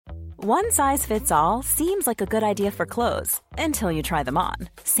One size fits all seems like a good idea for clothes until you try them on.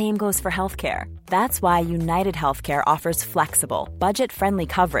 Same goes for healthcare. That's why United Healthcare offers flexible, budget-friendly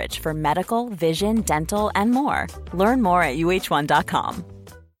coverage for medical, vision, dental, and more. Learn more at uh1.com.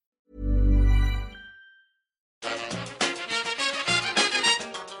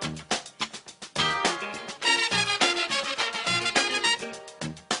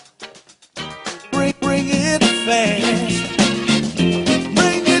 Bring it fast.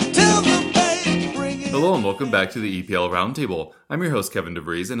 Hello and welcome back to the EPL Roundtable. I'm your host, Kevin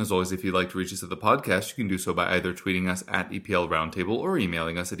DeVries, and as always, if you'd like to reach us at the podcast, you can do so by either tweeting us at EPL Roundtable or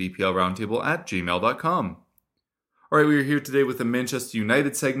emailing us at eplroundtable@gmail.com. Alright, we are here today with the Manchester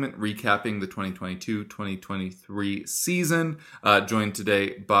United segment, recapping the 2022-2023 season. Joined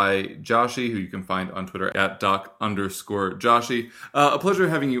today by Joshi, who you can find on Twitter at doc_Joshi. A pleasure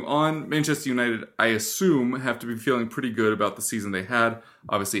having you on. Manchester United, I assume, have to be feeling pretty good about the season they had.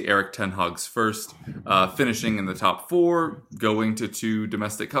 Obviously, Erik ten Hag's first, finishing in the top four, going to 2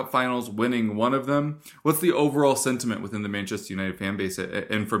 domestic cup finals, winning one of them. What's the overall sentiment within the Manchester United fan base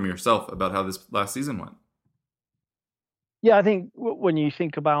and from yourself about how this last season went? Yeah, I think when you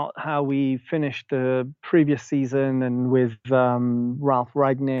think about how we finished the previous season and with Ralph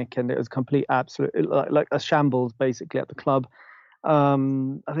Rangnick, and it was absolute like a shambles basically at the club. I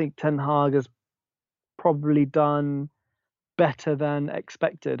think Ten Hag has probably done better than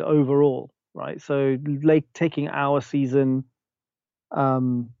expected overall, right? So taking our season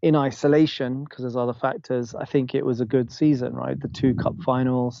in isolation, because there's other factors, I think it was a good season, right? The 2 cup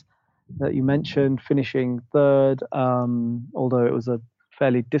finals that you mentioned, finishing third, although it was a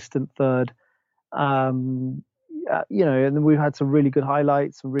fairly distant third. And then we've had some really good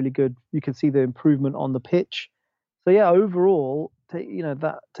highlights, some really good, you can see the improvement on the pitch. So yeah, overall, taking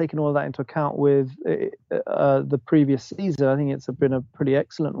all of that into account with the previous season, I think it's been a pretty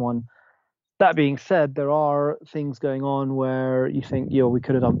excellent one. That being said, there are things going on where you think, we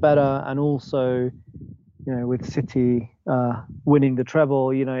could have done better. And also, with City winning the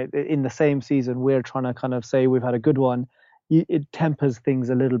treble, in the same season, we're trying to kind of say we've had a good one. It tempers things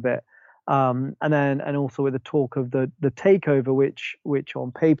a little bit. And also with the talk of the takeover, which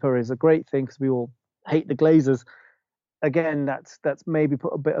on paper is a great thing because we all hate the Glazers. Again, that's maybe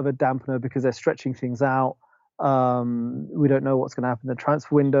put a bit of a dampener because they're stretching things out. We don't know what's going to happen in the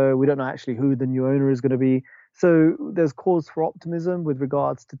transfer window. We don't know actually who the new owner is going to be. So there's cause for optimism with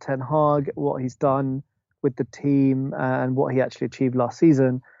regards to Ten Hag, what he's done with the team and what he actually achieved last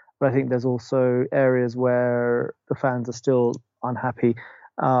season. But I think there's also areas where the fans are still unhappy,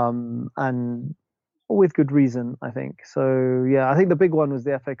 and with good reason, I think. So, yeah, I think the big one was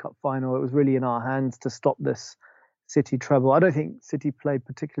the FA Cup final. It was really in our hands to stop this City treble. I don't think City played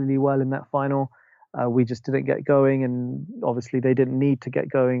particularly well in that final. We just didn't get going, and obviously they didn't need to get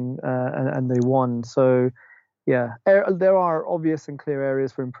going, and they won. So, yeah, there are obvious and clear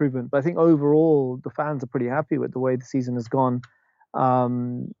areas for improvement, but I think overall the fans are pretty happy with the way the season has gone,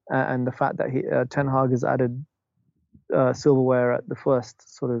 and the fact that Ten Hag has added silverware at the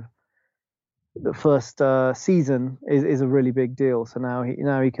first season is a really big deal. So now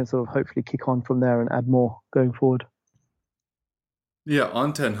he can sort of hopefully kick on from there and add more going forward. Yeah,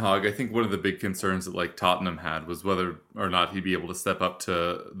 on Ten Hag, I think one of the big concerns that Tottenham had was whether or not he'd be able to step up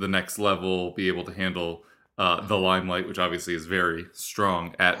to the next level, be able to handle the limelight, which obviously is very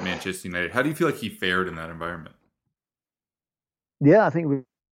strong at Manchester United. How do you feel like he fared in that environment? Yeah, I think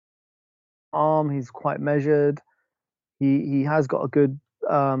he's quite measured. He has got a good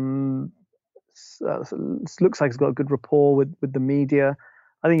looks like he's got a good rapport with the media.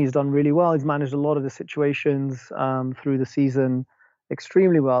 I think he's done really well. He's managed a lot of the situations through the season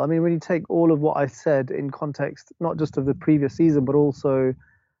extremely well. I mean, when you take all of what I said in context, not just of the previous season, but also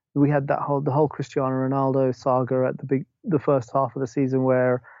we had the whole Cristiano Ronaldo saga at the first half of the season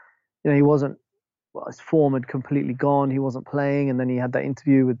where, he wasn't, his form had completely gone. He wasn't playing. And then he had that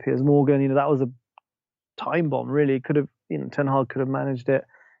interview with Piers Morgan. That was a time bomb, really. It could have, Ten Hag could have managed it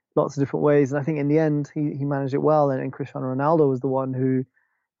lots of different ways. And I think in the end, he managed it well. And Cristiano Ronaldo was the one who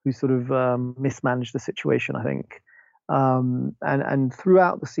sort of mismanaged the situation, I think. And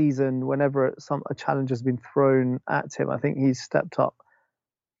throughout the season, whenever a challenge has been thrown at him, I think he's stepped up.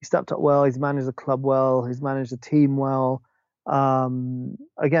 He stepped up well. He's managed the club well. He's managed the team well.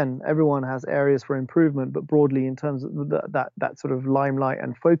 Again, everyone has areas for improvement, but broadly in terms of that sort of limelight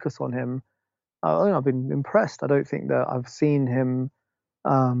and focus on him, I've been impressed. I don't think that I've seen him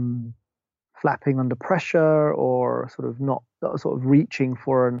flapping under pressure or sort of reaching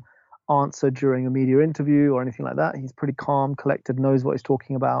for an answer during a media interview or anything like that. He's pretty calm, collected, knows what he's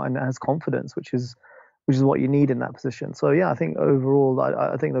talking about, and has confidence, which is which is what you need in that position. So yeah, I think overall,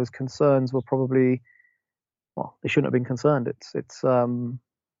 I think those concerns were probably, well, they shouldn't have been concerned.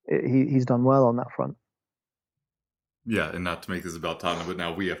 He's done well on that front. Yeah, and not to make this about Tottenham, but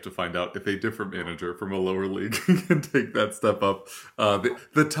now we have to find out if a different manager from a lower league can take that step up.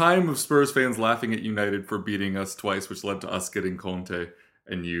 The time of Spurs fans laughing at United for beating us twice, which led to us getting Conte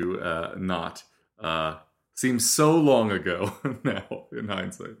and you not, seems so long ago now in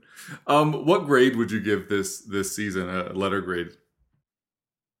hindsight. What grade would you give this season? A letter grade?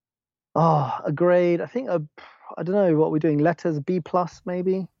 Oh, a grade. I think I don't know what we're doing. Letters B plus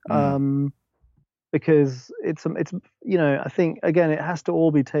maybe. Because it's I think again it has to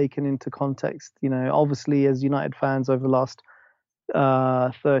all be taken into context. Obviously as United fans over the last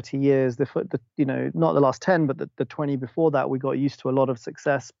 30 years, not the last 10, but the 20 before that, we got used to a lot of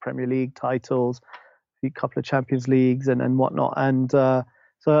success, Premier League titles, a couple of Champions Leagues and whatnot. And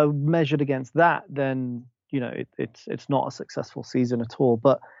so measured against that, then it's not a successful season at all.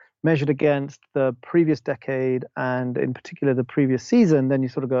 But measured against the previous decade and in particular the previous season, then you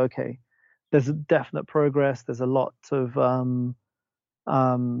sort of go, okay, there's a definite progress. There's a lot of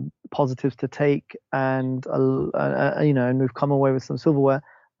positives to take, and and we've come away with some silverware.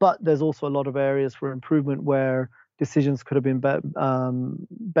 But there's also a lot of areas for improvement where decisions could have been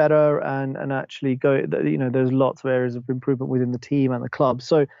better, and actually there's lots of areas of improvement within the team and the club.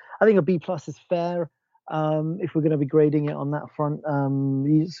 So I think a B plus is fair. If we're going to be grading it on that front,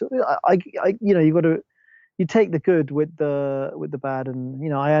 you got to. You take the good with the bad, and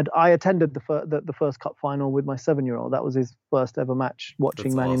I attended the first cup final with my 7-year-old. That was his first ever match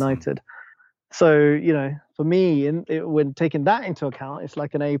watching Man United. So for me, when taking that into account, it's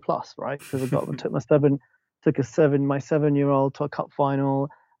like an A plus, right? Because my 7-year-old to a cup final,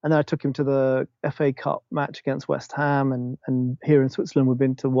 and then I took him to the FA Cup match against West Ham, and here in Switzerland we've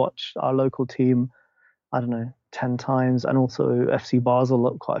been to watch our local team, I don't know, 10 times, and also FC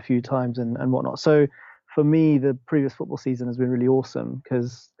Basel quite a few times and whatnot. So for me, the previous football season has been really awesome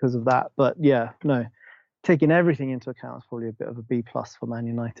because of that. But yeah, no, taking everything into account, it's probably a bit of a B plus for Man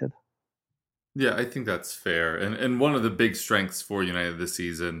United. Yeah, I think that's fair. And one of the big strengths for United this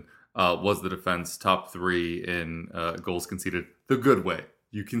season was the defense, top 3 in goals conceded the good way.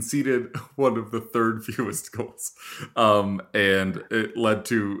 You conceded one of the third fewest goals. And it led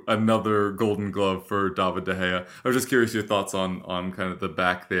to another Golden Glove for David De Gea. I was just curious your thoughts on kind of the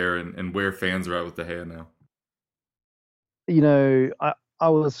back there and where fans are at with De Gea now. I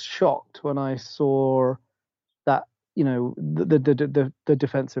was shocked when I saw that, the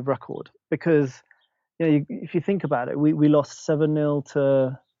defensive record, because, if you think about it, we lost 7-0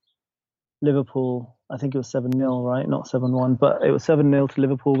 to Liverpool. I think it was 7-0, right? Not 7-1, but it was 7-0 to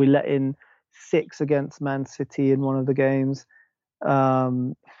Liverpool. We let in 6 against Man City in one of the games,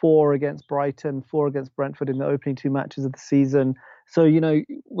 4 against Brighton, 4 against Brentford in the opening 2 matches of the season. So,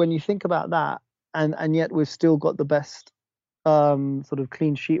 when you think about that, and yet we've still got the best sort of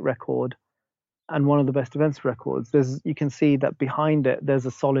clean sheet record and one of the best defensive records, you can see that behind it, there's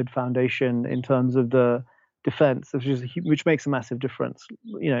a solid foundation in terms of the defense, which makes a massive difference.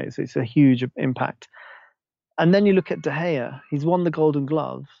 It's a huge impact. And then you look at De Gea, he's won the Golden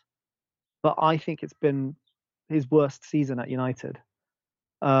Glove, but I think it's been his worst season at United.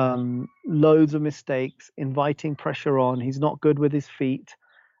 Loads of mistakes, inviting pressure on. He's not good with his feet.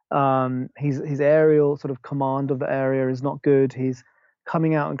 His aerial sort of command of the area is not good. He's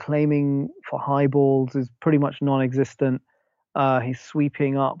coming out and claiming for high balls is pretty much non-existent. He's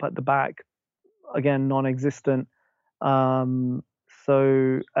sweeping up at the back, again, non-existent. And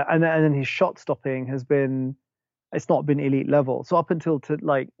then his shot stopping it's not been elite level. So up until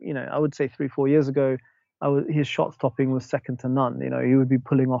I would say 3-4 years ago, his shot stopping was second to none. He would be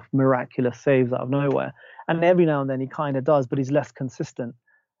pulling off miraculous saves out of nowhere, and every now and then he kind of does, but he's less consistent.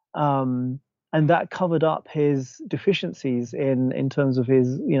 And that covered up his deficiencies in terms of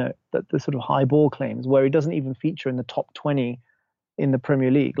his, the sort of high ball claims, where he doesn't even feature in the top 20 in the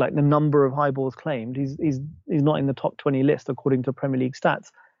Premier League. Like the number of high balls claimed, he's not in the top 20 list according to Premier League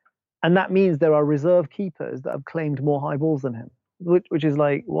stats. And that means there are reserve keepers that have claimed more high balls than him, which is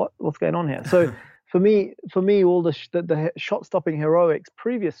like, what's going on here? So for me, all the shot stopping heroics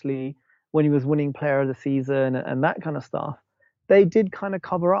previously, when he was winning player of the season and that kind of stuff, they did kind of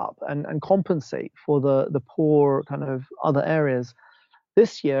cover up and compensate for the poor kind of other areas.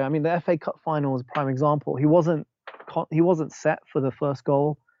 This year, I mean, the FA Cup final was a prime example. He wasn't set for the first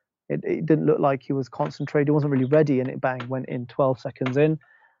goal. It didn't look like he was concentrated. He wasn't really ready, and it went in 12 seconds in.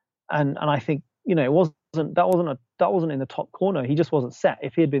 And I think it wasn't in the top corner. He just wasn't set.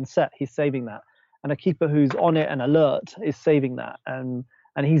 If he had been set, he's saving that. And a keeper who's on it and alert is saving that. And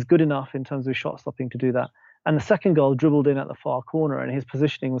and he's good enough in terms of shot stopping to do that. And the second goal dribbled in at the far corner, and his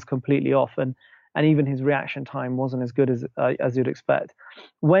positioning was completely off, and even his reaction time wasn't as good as you'd expect.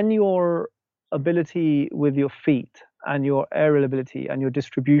 When your ability with your feet and your aerial ability and your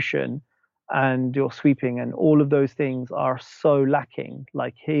distribution and your sweeping and all of those things are so lacking,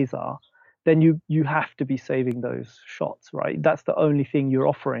 like his are, then you have to be saving those shots, right? That's the only thing you're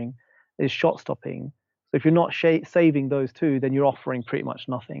offering is shot stopping. So if you're not saving those two, then you're offering pretty much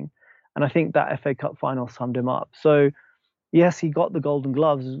nothing. And I think that FA Cup final summed him up. So yes, he got the Golden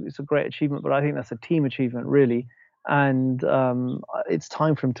Gloves. It's a great achievement, but I think that's a team achievement, really. And it's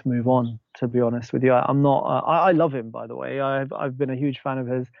time for him to move on, to be honest with you. I'm not. I love him, by the way. I've been a huge fan of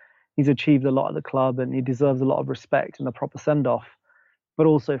his. He's achieved a lot at the club, and he deserves a lot of respect and a proper send-off. But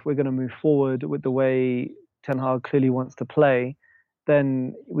also, if we're going to move forward with the way Ten Hag clearly wants to play,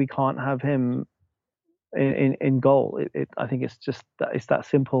 then we can't have him in goal. I think it's just it's that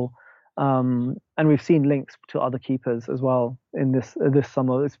simple. And we've seen links to other keepers as well in this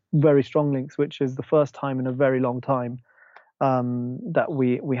summer. It's very strong links, which is the first time in a very long time that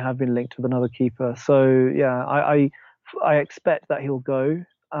we have been linked with another keeper. So yeah, I expect that he'll go.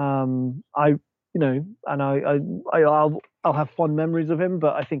 I'll have fond memories of him,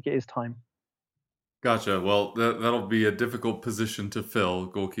 but I think it is time. Gotcha. Well, that'll be a difficult position to fill.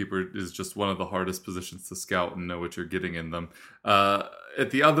 Goalkeeper is just one of the hardest positions to scout and know what you're getting in them. At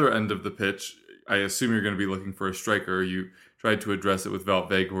the other end of the pitch, I assume you're going to be looking for a striker. You tried to address it with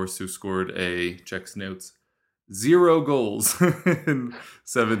Wout Weghorst, who scored checks notes, 0 goals in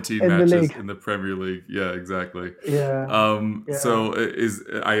 17 matches in the Premier League. Yeah, exactly. Yeah. So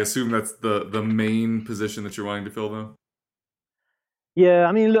I assume that's the main position that you're wanting to fill, though? Yeah,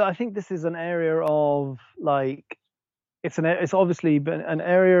 I mean, look, I think this is an area of it's obviously been an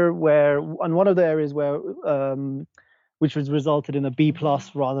area where, and one of the areas where, which has resulted in a B+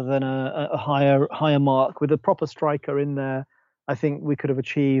 rather than a higher mark with a proper striker in there. I think we could have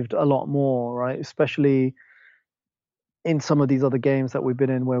achieved a lot more, right? Especially in some of these other games that we've been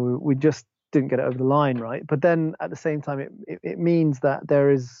in where we just didn't get it over the line, right? But then at the same time, it means that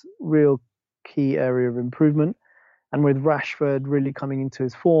there is real key area of improvement. And with Rashford really coming into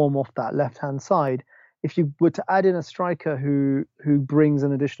his form off that left-hand side, if you were to add in a striker who brings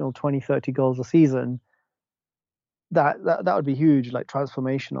an additional 20, 30 goals a season, that would be huge, like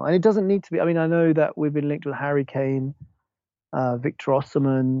transformational. And it doesn't need to be. I mean, I know that we've been linked with Harry Kane, Victor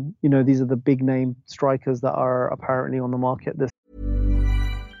Osimhen. You know, these are the big name strikers that are apparently on the market this.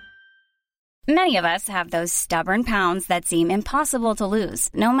 Many of us have those stubborn pounds that seem impossible to lose,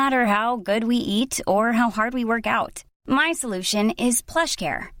 no matter how good we eat or how hard we work out. My solution is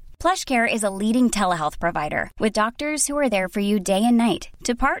PlushCare. PlushCare is a leading telehealth provider with doctors who are there for you day and night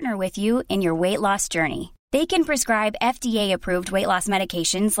to partner with you in your weight loss journey. They can prescribe FDA-approved weight loss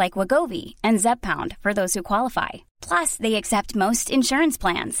medications like Wegovy and Zepbound for those who qualify. Plus, they accept most insurance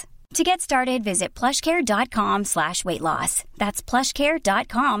plans. To get started, visit plushcare.com/weightloss. That's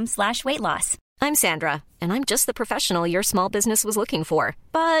plushcare.com/weightloss. I'm Sandra, and I'm just the professional your small business was looking for.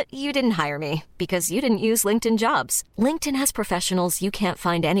 But you didn't hire me because you didn't use LinkedIn Jobs. LinkedIn has professionals you can't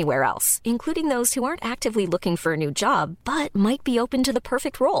find anywhere else, including those who aren't actively looking for a new job, but might be open to the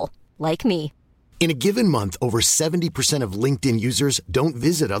perfect role, like me. In a given month, over 70% of LinkedIn users don't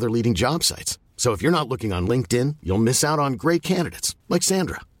visit other leading job sites. So if you're not looking on LinkedIn, you'll miss out on great candidates like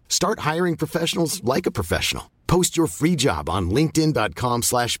Sandra. Start hiring professionals like a professional. Post your free job on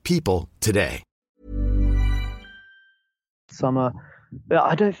linkedin.com/people today. Summer,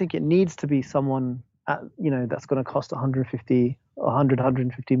 I don't think it needs to be someone that's going to cost 150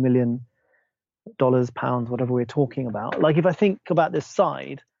 million dollars, pounds, whatever we're talking about. Like if I think about this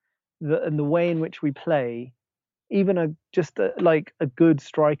side and the way in which we play, even a good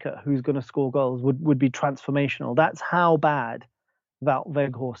striker who's going to score goals would be transformational. That's how bad Wout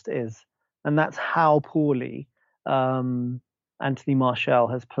Weghorst is, and that's how poorly Anthony Martial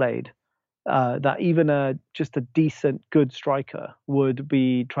has played. That even just a decent, good striker would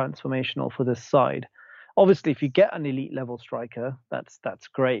be transformational for this side. Obviously, if you get an elite level striker, that's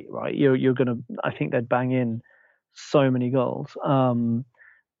great, right? You're gonna. I think they'd bang in so many goals.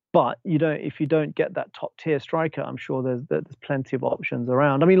 But if you don't get that top tier striker, I'm sure there's plenty of options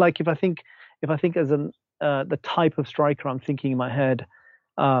around. I mean, like if I think as the type of striker I'm thinking in my head,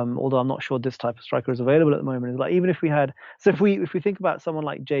 although I'm not sure this type of striker is available at the moment, is like even if we had, so if we think about someone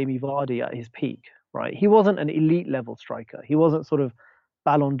like Jamie Vardy at his peak, right? He wasn't an elite level striker. He wasn't sort of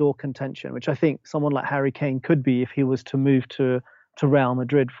Ballon d'Or contention, which I think someone like Harry Kane could be if he was to move to Real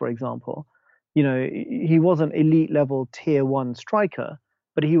Madrid, for example. He wasn't elite level tier 1 striker,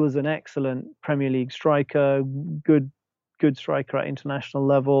 but he was an excellent Premier League striker, good good striker at international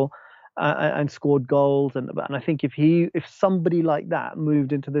level, and scored goals. And I think if somebody like that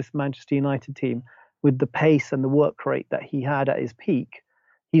moved into this Manchester United team with the pace and the work rate that he had at his peak,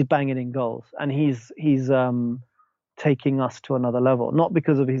 he's banging in goals, and he's taking us to another level. Not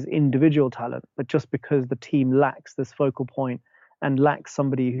because of his individual talent, but just because the team lacks this focal point and lacks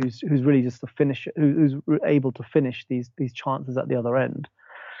somebody who's really just a finisher, who's able to finish these chances at the other end.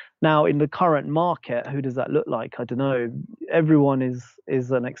 Now, in the current market, who does that look like? I don't know. Everyone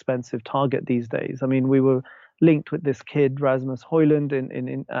is an expensive target these days. I mean, we were linked with this kid, Rasmus Højlund,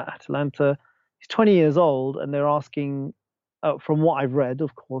 in Atalanta. He's 20 years old, and they're asking, from what I've read,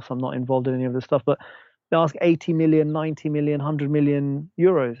 of course, I'm not involved in any of this stuff, but they ask 80 million, 90 million, 100 million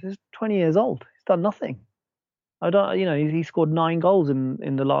euros. He's 20 years old. He's done nothing. He scored 9 goals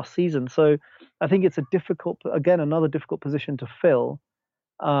in the last season. So I think it's another difficult position to fill.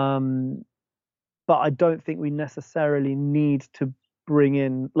 But I don't think we necessarily need to bring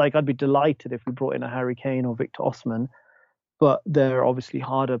in, like, I'd be delighted if we brought in a Harry Kane or Victor Osimhen, but they're obviously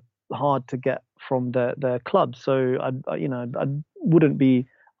hard to get from their club. So I wouldn't be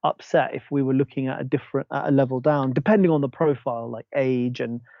upset if we were looking at a level down, depending on the profile, like age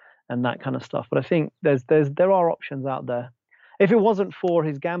and that kind of stuff. But I think there are options out there. If it wasn't for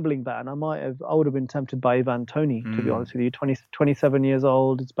his gambling ban, I would have been tempted by Ivan Toney, to be honest with you. 27 years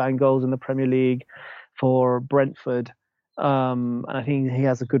old, it's banged goals in the Premier League for Brentford, and I think he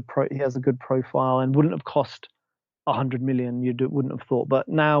has a good profile and wouldn't have cost 100 million. You wouldn't have thought, but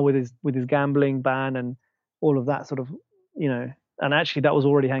now with his gambling ban and all of that sort of, and actually that was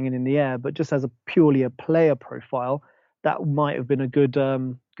already hanging in the air. But just as purely a player profile, that might have been a good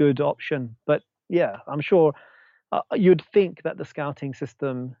option. But yeah, I'm sure you'd think that the scouting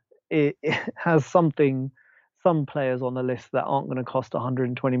system it has some players on the list that aren't going to cost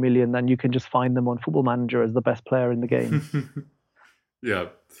 120 million, then you can just find them on Football Manager as the best player in the game. Yeah.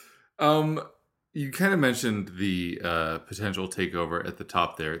 You kind of mentioned the potential takeover at the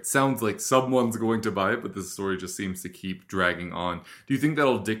top there. It sounds like someone's going to buy it, but this story just seems to keep dragging on. Do you think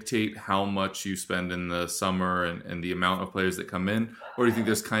that'll dictate how much you spend in the summer and the amount of players that come in? Or do you think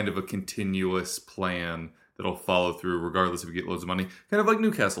there's kind of a continuous plan that'll follow through regardless if you get loads of money? Kind of like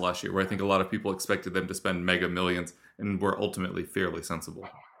Newcastle last year, where I think a lot of people expected them to spend mega millions and were ultimately fairly sensible.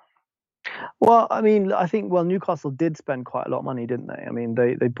 Well, I mean, I think Newcastle did spend quite a lot of money, didn't they? I mean,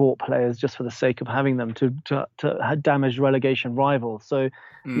 they bought players just for the sake of having them to damage relegation rivals. So,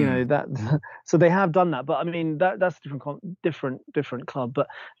 so they have done that. But I mean, that's a different club. But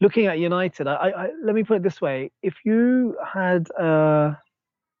looking at United, I let me put it this way: if you had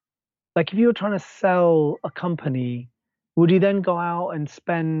if you were trying to sell a company, would you then go out and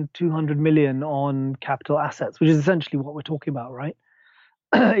spend 200 million on capital assets, which is essentially what we're talking about, right?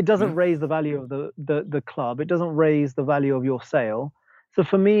 It doesn't raise the value of the club. It doesn't raise the value of your sale. So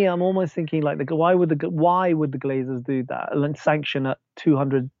for me, I'm almost thinking why would the Glazers do that and sanction at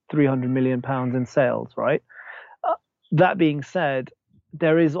 200, 300 million pounds in sales, right? That being said,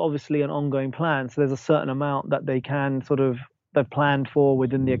 there is obviously an ongoing plan. So there's a certain amount that they've planned for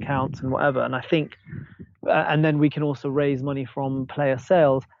within the accounts and whatever. And I think, and then we can also raise money from player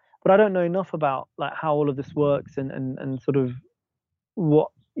sales. But I don't know enough about how all of this works and sort of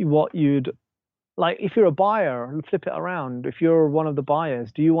what you'd like. If you're a buyer, flip it around. If you're one of the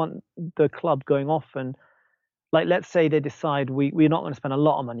buyers, do you want the club going off and let's say they decide we're not going to spend a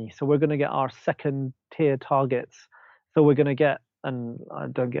lot of money, so we're going to get our second tier targets. So we're going to get, and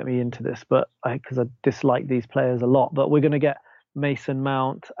don't get me into this, but because I dislike these players a lot, but we're going to get Mason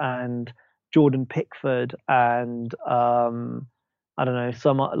Mount and Jordan Pickford and I don't know,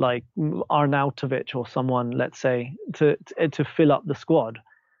 some like Arnautovic or someone, let's say, to fill up the squad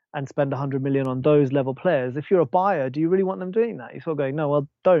and spend 100 million on those level players. If you're a buyer, do you really want them doing that? You're sort of going, no, well,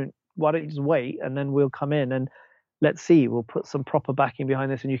 don't. Why don't you just wait and then we'll come in and let's see. We'll put some proper backing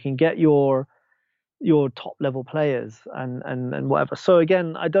behind this, and you can get your top level players and whatever. So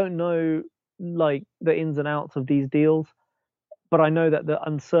again, I don't know the ins and outs of these deals, but I know that the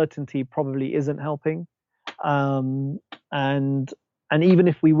uncertainty probably isn't helping. And even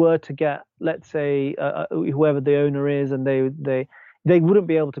if we were to get, let's say, whoever the owner is, and they wouldn't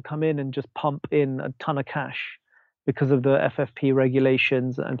be able to come in and just pump in a ton of cash because of the FFP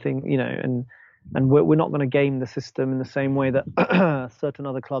regulations and things, and we're not going to game the system in the same way that certain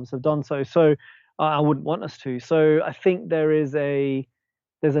other clubs have done so. So I wouldn't want us to. So I think there's a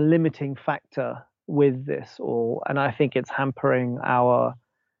limiting factor with this, and I think it's hampering our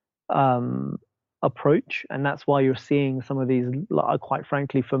approach, and that's why you're seeing some of these, quite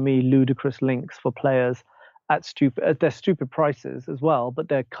frankly, for me, ludicrous links for players at stupid prices as well, but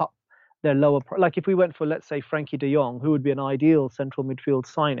they're cut they're lower. Like if we went for, let's say, Frankie de Jong, who would be an ideal central midfield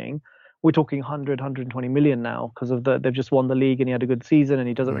signing, we're talking 120 million now because they've just won the league and he had a good season and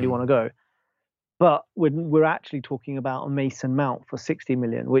he doesn't really want to go. But we're actually talking about a Mason Mount for 60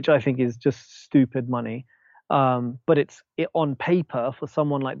 million, which I think is just stupid money. But it's on paper for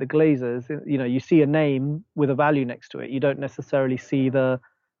someone like the Glazers, you see a name with a value next to it. You don't necessarily see they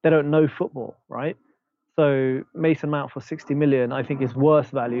don't know football, right? So Mason Mount for 60 million, I think is worse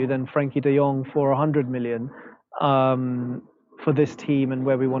value than Frankie de Jong for 100 million for this team and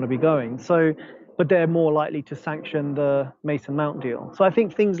where we want to be going. So, but they're more likely to sanction the Mason Mount deal. So I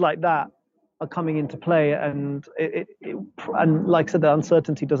think things like that are coming into play, and and like I said, the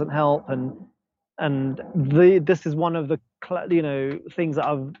uncertainty doesn't help, and this is one of the things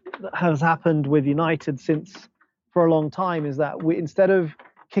that has happened with United since for a long time, is that we, instead of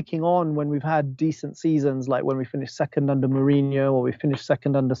kicking on when we've had decent seasons, like when we finished second under Mourinho or we finished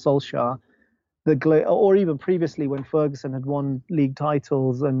second under Solskjaer, or even previously when Ferguson had won league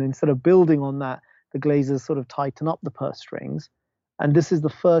titles, and instead of building on that, the Glazers sort of tighten up the purse strings. And this is the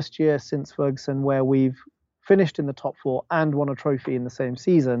first year since Ferguson where we've finished in the top four and won a trophy in the same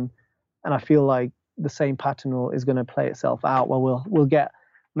season. And I feel like the same pattern is going to play itself out, where we'll get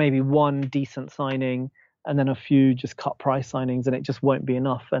maybe one decent signing and then a few just cut price signings, and it just won't be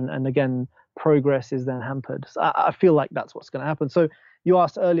enough. And again, progress is then hampered. So I feel like that's what's going to happen. So you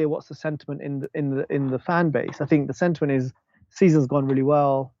asked earlier, what's the sentiment in the fan base? I think the sentiment is season's gone really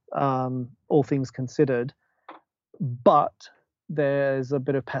well, all things considered, but there's a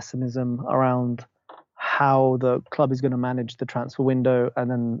bit of pessimism around how the club is going to manage the transfer window and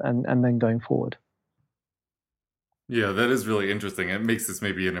then going forward. Yeah, that is really interesting. It makes this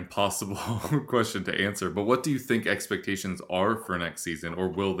maybe an impossible question to answer. But what do you think expectations are for next season, or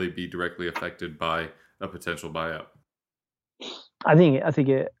will they be directly affected by a potential buyout? I think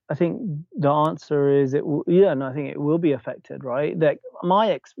the answer is I think it will be affected, right? That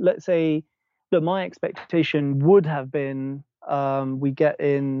my expectation would have been we get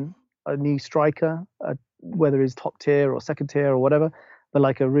in a new striker, whether it's top tier or second tier or whatever, but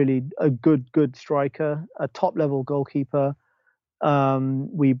like a good striker, a top level goalkeeper.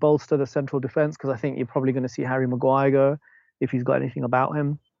 We bolster the central defense, because I think you're probably going to see Harry Maguire go if he's got anything about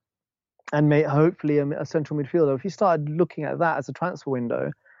him, and hopefully a central midfielder. If you started looking at that as a transfer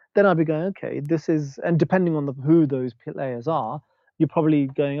window, then I'd be going, okay, this is, and depending on who those players are, you're probably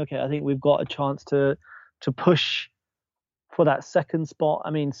going, okay, I think we've got a chance to push for that second spot. I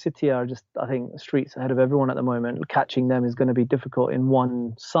mean, City are just, I think, streets ahead of everyone at the moment. Catching them is going to be difficult in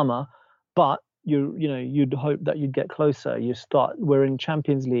one summer, but you'd hope that you'd get closer. We're in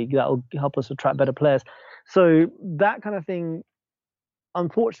Champions League, that'll help us attract better players. So that kind of thing,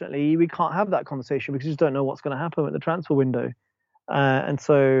 unfortunately, we can't have that conversation because you just don't know what's going to happen with the transfer window.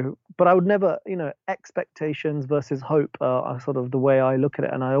 But I would never, expectations versus hope are sort of the way I look at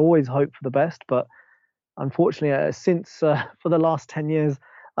it. And I always hope for the best, but unfortunately, since for the last 10 years,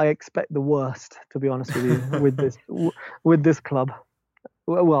 I expect the worst, to be honest with you, with this club.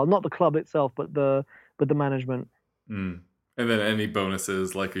 Well, not the club itself, but the management. And then any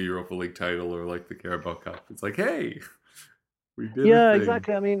bonuses like a Europa League title or like the Carabao Cup, it's like, hey, we did. Yeah,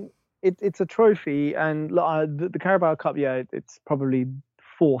 exactly. I mean, it's a trophy, and the Carabao Cup, it's probably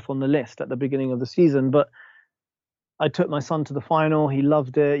fourth on the list at the beginning of the season, but I took my son to the final. He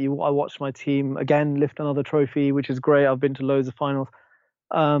loved it. I watched my team again lift another trophy, which is great. I've been to loads of finals.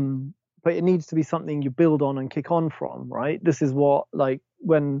 But it needs to be something you build on and kick on from, right? This is what, like,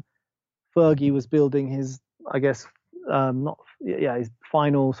 when Fergie was building his, I guess, his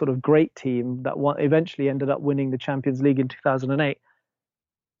final sort of great team that eventually ended up winning the Champions League in 2008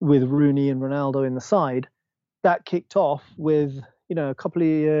 with Rooney and Ronaldo in the side. That kicked off with, a couple of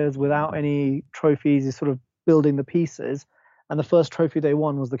years without any trophies. Is sort of building the pieces, and the first trophy they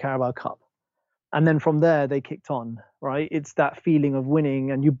won was the Carabao Cup, and then from there they kicked on, right? It's that feeling of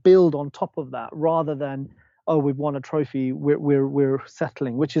winning, and you build on top of that rather than, oh, we've won a trophy, we're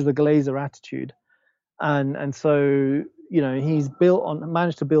settling, which is the Glazer attitude. And so he's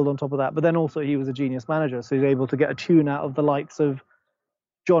managed to build on top of that, but then also he was a genius manager, so he's able to get a tune out of the likes of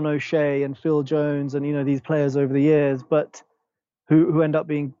John O'Shea and Phil Jones and these players over the years, but who end up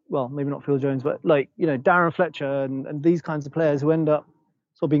being, well, maybe not Phil Jones, but Darren Fletcher and these kinds of players who end up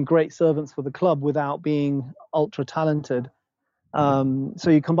sort of being great servants for the club without being ultra talented. So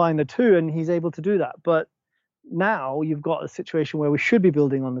you combine the two, and he's able to do that. But now you've got a situation where we should be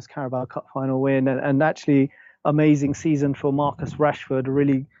building on this Carabao Cup final win, and actually amazing season for Marcus Rashford,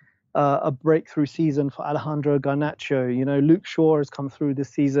 really a breakthrough season for Alejandro Garnacho. Luke Shaw has come through this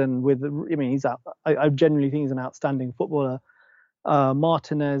season I genuinely think he's an outstanding footballer.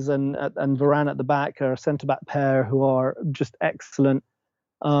 Martinez and Varane at the back are a centre-back pair who are just excellent.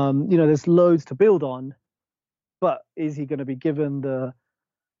 There's loads to build on, but is he going to be given the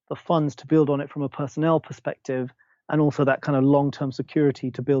funds to build on it from a personnel perspective, and also that kind of long-term security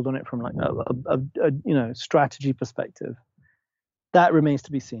to build on it from like a strategy perspective? That remains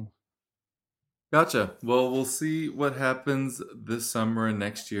to be seen. Gotcha. Well, we'll see what happens this summer and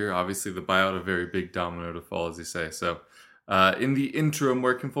next year. Obviously, the buyout, a very big domino to fall, as you say. So, in the interim,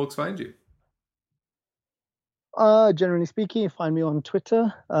 where can folks find you? Generally speaking, find me on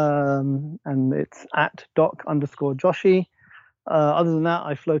Twitter, and it's at @doc_Joshi. Other than that,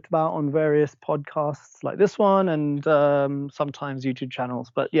 I float about on various podcasts like this one and sometimes YouTube channels.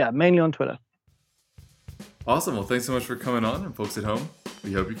 But yeah, mainly on Twitter. Awesome. Well, thanks so much for coming on. And folks at home,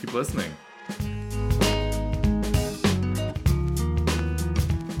 we hope you keep listening.